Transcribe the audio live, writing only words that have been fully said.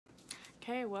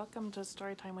Okay, welcome to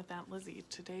Storytime with Aunt Lizzie.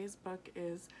 Today's book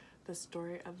is The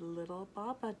Story of Little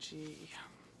Babaji.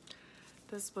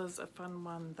 This was a fun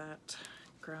one that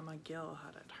Grandma Gill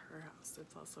had at her house.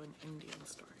 It's also an Indian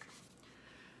story.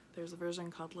 There's a version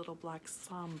called Little Black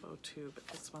Sambo too, but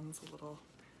this one's a little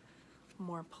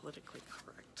more politically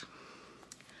correct.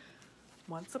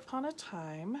 Once upon a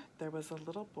time, there was a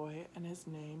little boy and his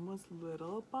name was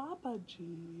Little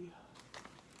Babaji.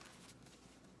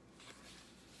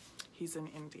 He's in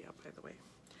India, by the way.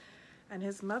 And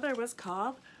his mother was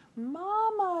called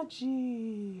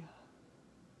Mamaji.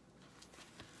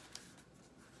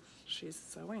 She's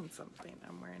sewing something.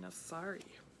 I'm wearing a sari.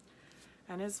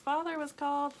 And his father was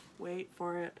called, wait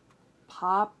for it,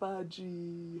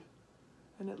 Papaji.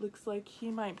 And it looks like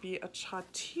he might be a cha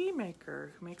tea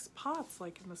maker who makes pots,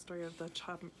 like in the story of the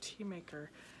cha tea maker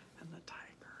and the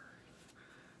tiger,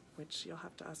 which you'll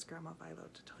have to ask Grandma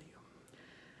Vilo to tell you.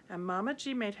 And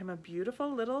Mamaji made him a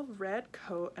beautiful little red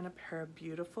coat and a pair of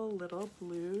beautiful little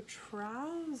blue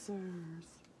trousers.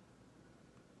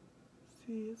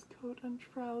 See his coat and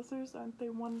trousers, aren't they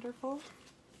wonderful?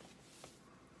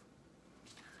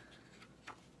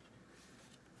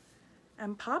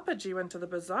 And Papaji went to the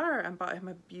bazaar and bought him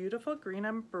a beautiful green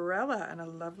umbrella and a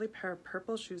lovely pair of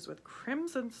purple shoes with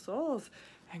crimson soles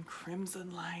and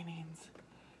crimson linings.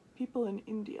 People in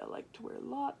India like to wear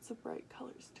lots of bright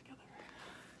colors together.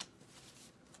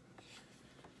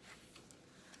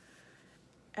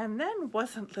 And then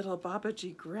wasn't little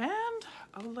Babaji grand?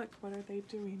 Oh, look, what are they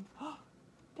doing? Oh,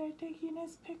 they're taking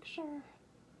his picture.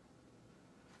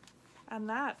 And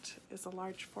that is a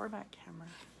large format camera.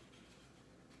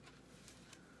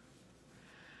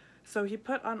 So he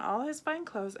put on all his fine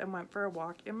clothes and went for a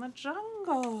walk in the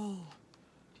jungle.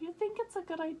 Do you think it's a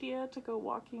good idea to go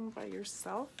walking by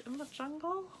yourself in the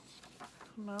jungle? I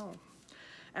don't know.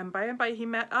 And by he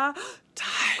met a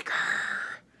tiger.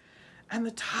 And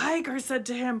the tiger said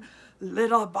to him,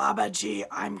 "Little Babaji,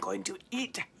 I'm going to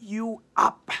eat you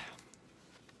up."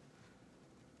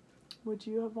 Would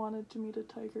you have wanted to meet a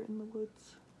tiger in the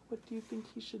woods? What do you think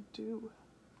he should do?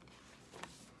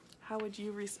 How would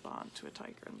you respond to a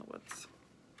tiger in the woods?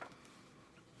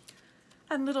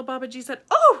 And little Babaji said,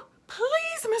 "Oh,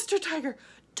 please, Mr. Tiger,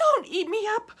 don't eat me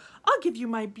up. I'll give you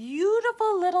my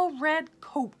beautiful little red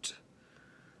coat."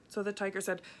 So the tiger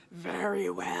said, "Very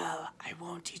well, I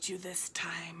won't eat you this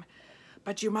time,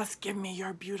 but you must give me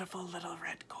your beautiful little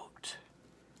red coat."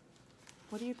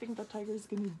 What do you think the tiger's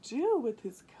going to do with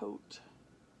his coat?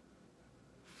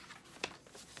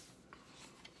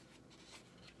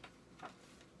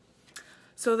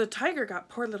 So the tiger got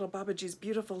poor little Babaji's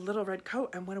beautiful little red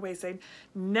coat and went away saying,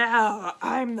 "Now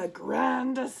I'm the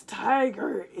grandest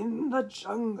tiger in the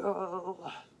jungle."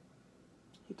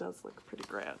 He does look pretty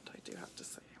grand, I do have to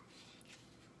say.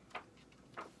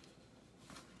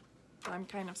 I'm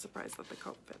kind of surprised that the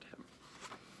coat fit him.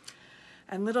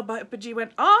 And little Babaji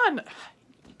went on.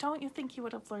 Don't you think he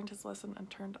would have learned his lesson and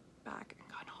turned back and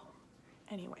gone home?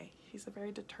 Anyway, he's a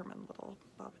very determined little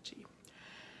Babaji.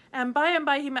 And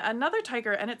by he met another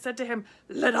tiger and it said to him,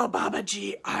 "Little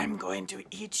Babaji, I'm going to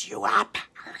eat you up."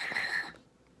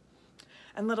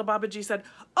 And little Babaji said,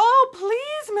 "Oh,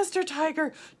 please, Mr.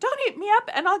 Tiger, don't eat me up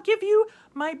and I'll give you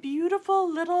my beautiful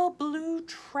little blue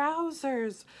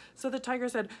trousers." So the tiger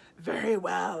said, "Very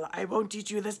well, I won't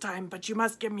eat you this time, but you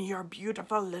must give me your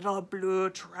beautiful little blue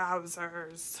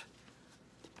trousers."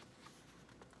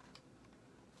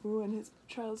 Ooh, and his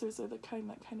trousers are the kind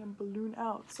that kind of balloon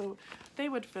out, so they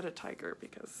would fit a tiger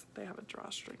because they have a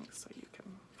drawstring, so you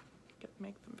can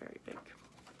make them very big.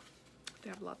 They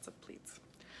have lots of pleats.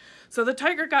 So the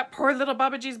tiger got poor little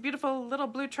Babaji's beautiful little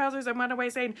blue trousers and went away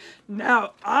saying,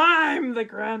 "Now I'm the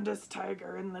grandest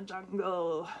tiger in the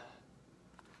jungle."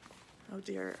 Oh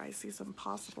dear, I see some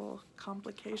possible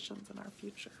complications in our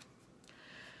future.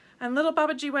 And little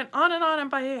Babaji went on and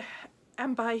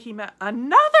by he met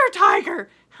another tiger.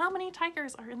 How many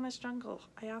tigers are in this jungle,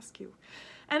 I ask you?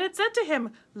 And it said to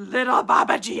him, "Little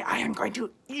Babaji, I am going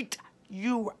to eat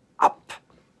you up."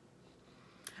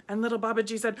 And little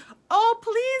Babaji said, "Oh,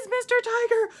 please, Mr.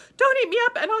 Tiger, don't eat me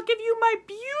up and I'll give you my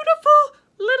beautiful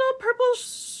little purple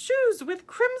shoes with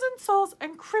crimson soles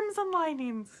and crimson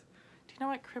linings." Do you know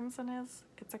what crimson is?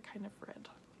 It's a kind of red.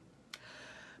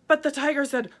 But the tiger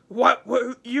said, "What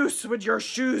use would your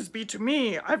shoes be to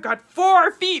me? I've got 4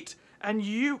 feet and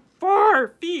you've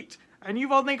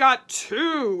only got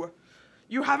 2.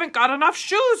 You haven't got enough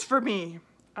shoes for me."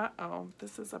 Uh-oh,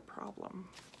 this is a problem.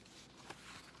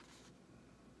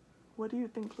 What do you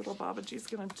think little Babaji's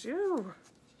gonna do?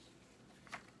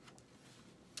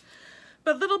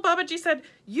 But little Babaji said,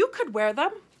 "You could wear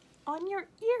them on your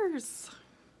ears."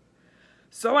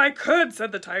 "So I could,"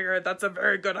 said the tiger. "That's a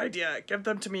very good idea. Give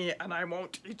them to me and I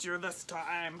won't eat you this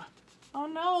time." Oh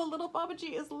no, little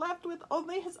Babaji is left with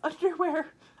only his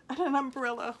underwear and an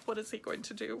umbrella. What is he going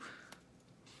to do?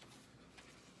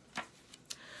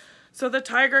 So the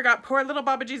tiger got poor little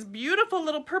Babaji's beautiful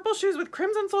little purple shoes with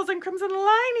crimson soles and crimson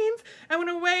linings and went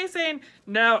away saying,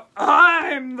 "Now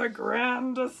I'm the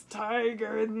grandest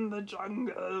tiger in the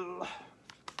jungle."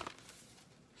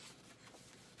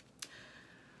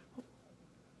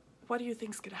 What do you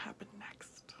think's gonna happen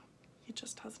next? He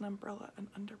just has an umbrella and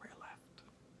underwear left.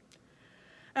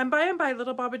 And by,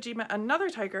 little Babaji met another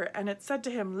tiger, and it said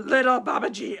to him, "Little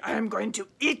Babaji, I am going to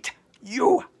eat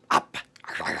you up."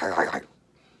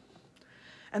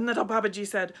 And little Babaji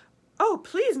said, "Oh,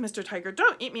 please, Mr. Tiger,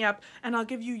 don't eat me up, and I'll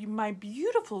give you my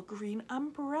beautiful green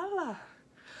umbrella."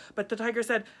 But the tiger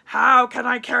said, "How can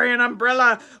I carry an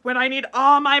umbrella when I need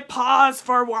all my paws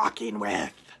for walking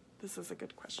with?" This is a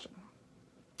good question.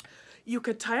 "You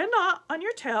could tie a knot on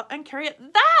your tail and carry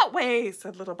it that way,"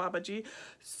 said little Babaji.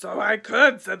 "So I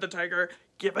could," said the tiger.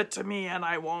 "Give it to me and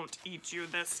I won't eat you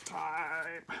this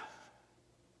time."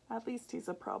 At least he's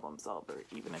a problem solver,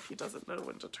 even if he doesn't know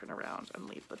when to turn around and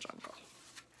leave the jungle.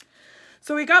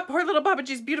 So he got poor little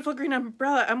Babaji's beautiful green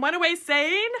umbrella and went away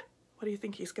saying, what do you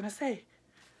think he's going to say?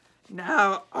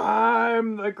 "Now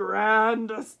I'm the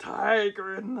grandest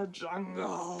tiger in the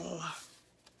jungle."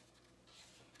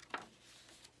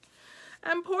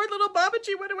 And poor little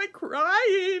Babaji went away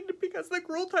crying because the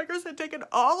cruel tigers had taken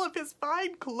all of his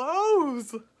fine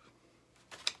clothes.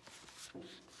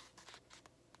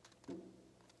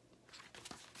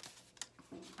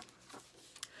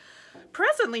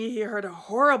 Presently, he heard a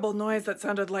horrible noise that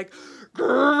sounded like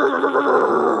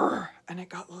grrr, and it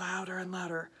got louder and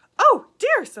louder. "Oh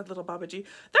dear," said little Babaji,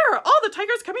 "there are all the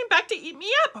tigers coming back to eat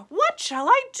me up. What shall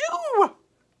I do?"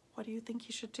 What do you think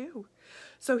he should do?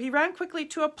 So he ran quickly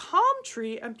to a palm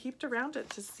tree and peeped around it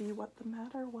to see what the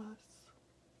matter was.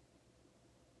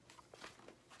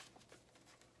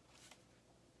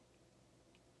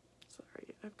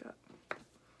 Sorry, I've got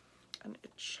an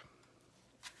itch.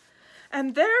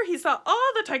 And there he saw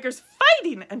all the tigers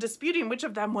fighting and disputing which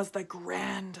of them was the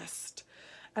grandest.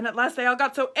 And at last they all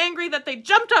got so angry that they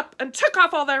jumped up and took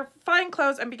off all their fine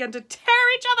clothes and began to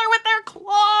tear each other with their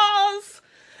claws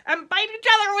and bite each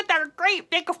other with their great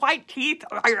big white teeth.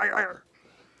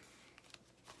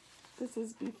 This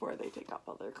is before they take off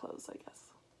all their clothes, I guess.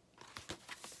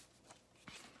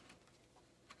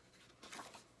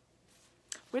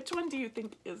 Which one do you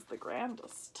think is the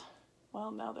grandest? Well,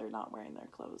 now they're not wearing their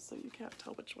clothes, so you can't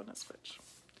tell which one is which.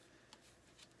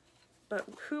 But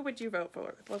who would you vote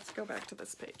for? Let's go back to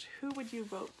this page. Who would you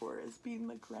vote for as being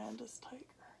the grandest tiger?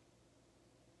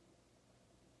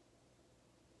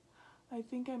 I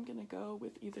think I'm gonna go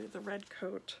with either the red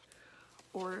coat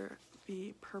or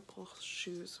the purple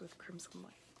shoes with crimson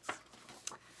lights.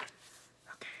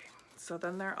 Okay, so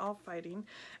then they're all fighting,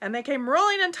 and they came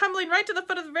rolling and tumbling right to the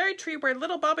foot of the very tree where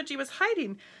little Babaji was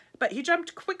hiding, but he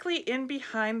jumped quickly in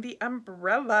behind the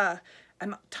umbrella,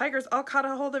 and tigers all caught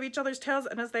a hold of each other's tails,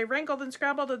 and as they wrangled and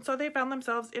scrambled, and so they found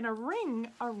themselves in a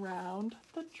ring around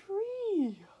the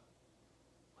tree.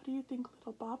 What do you think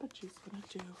little Babaji's gonna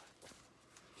do?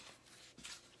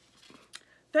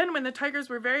 Then when the tigers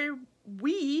were very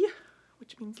wee,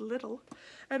 which means little,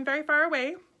 and very far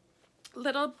away,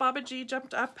 little Babaji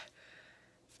jumped up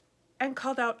and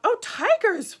called out, "Oh,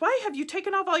 tigers, why have you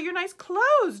taken off all your nice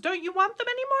clothes? Don't you want them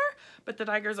anymore?" But the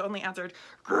tigers only answered,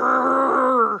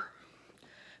 "Grrr."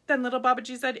 Then little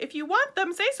Babaji said, "If you want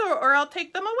them, say so, or I'll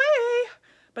take them away."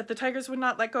 But the tigers would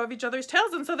not let go of each other's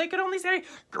tails, and so they could only say,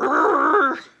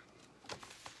 "Grrr."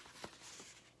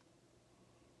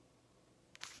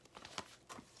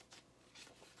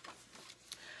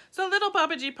 So little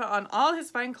Babaji put on all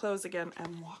his fine clothes again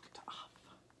and walked off.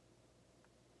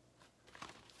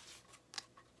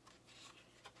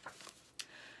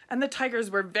 And the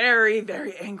tigers were very,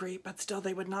 very angry, but still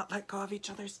they would not let go of each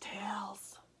other's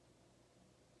tails.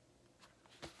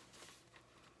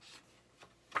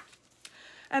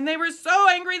 And they were so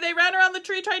angry they ran around the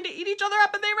tree trying to eat each other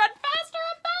up, and they ran faster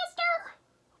and faster.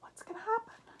 What's gonna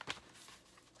happen?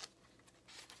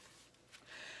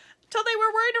 Till they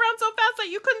were whirring around so fast that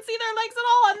you couldn't see their legs at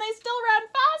all, and they still ran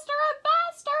faster and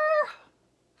faster.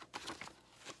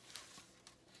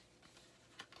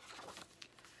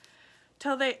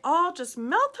 Till they all just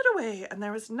melted away, and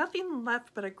there was nothing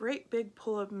left but a great big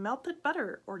pool of melted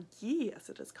butter, or ghee as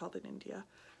it is called in India,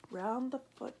 round the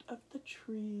foot of the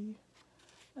tree.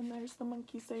 And there's the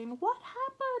monkey saying, "What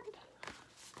happened?"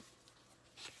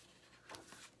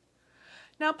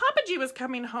 Now Babaji was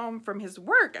coming home from his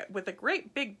work with a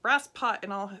great big brass pot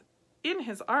and all in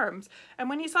his arms, and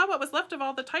when he saw what was left of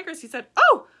all the tigers, he said,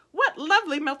 "Oh, what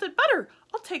lovely melted butter!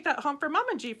 I'll take that home for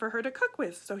Mama G for her to cook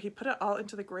with." So he put it all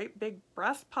into the great big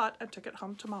brass pot and took it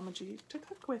home to Mama G to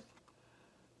cook with.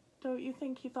 Don't you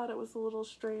think he thought it was a little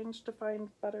strange to find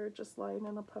butter just lying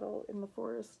in a puddle in the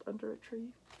forest under a tree?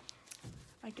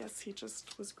 I guess he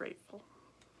just was grateful.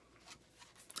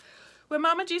 When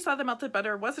Mama G saw the melted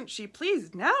butter, wasn't she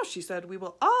pleased? "Now," she said, "we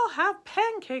will all have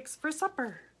pancakes for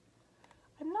supper."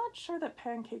 I'm not sure that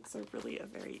pancakes are really a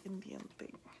very Indian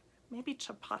thing. Maybe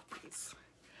chapatis.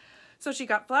 So she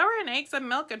got flour and eggs and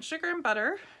milk and sugar and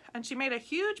butter, and she made a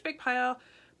huge big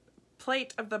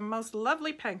plate of the most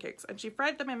lovely pancakes, and she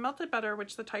fried them in melted butter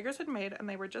which the tigers had made, and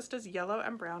they were just as yellow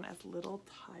and brown as little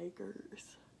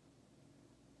tigers.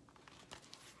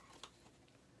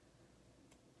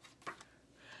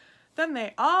 Then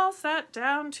they all sat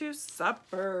down to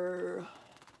supper.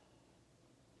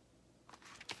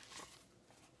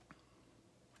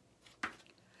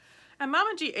 And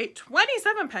Mama G ate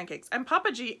 27 pancakes, and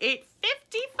Papa G ate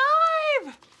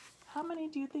 55. How many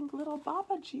do you think little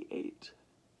Babaji ate?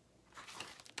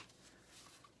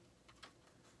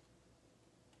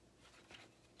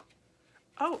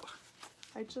 Oh,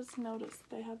 I just noticed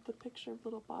they have the picture of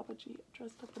little Babaji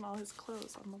dressed up in all his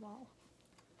clothes on the wall.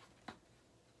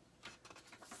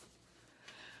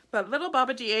 But little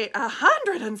Babaji ate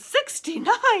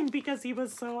 169 because he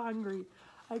was so hungry.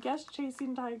 I guess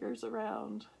chasing tigers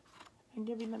around and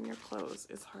giving them your clothes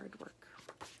is hard work.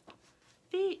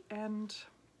 The end.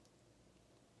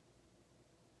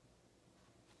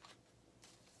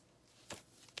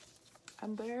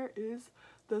 And there is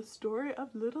the story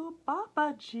of little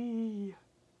Babaji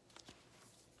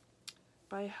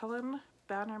by Helen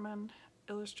Bannerman,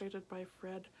 illustrated by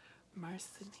Fred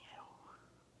Marcinio.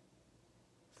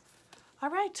 All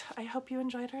right, I hope you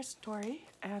enjoyed our story,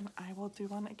 and I will do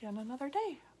one again another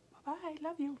day. Bye-bye,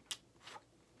 love you.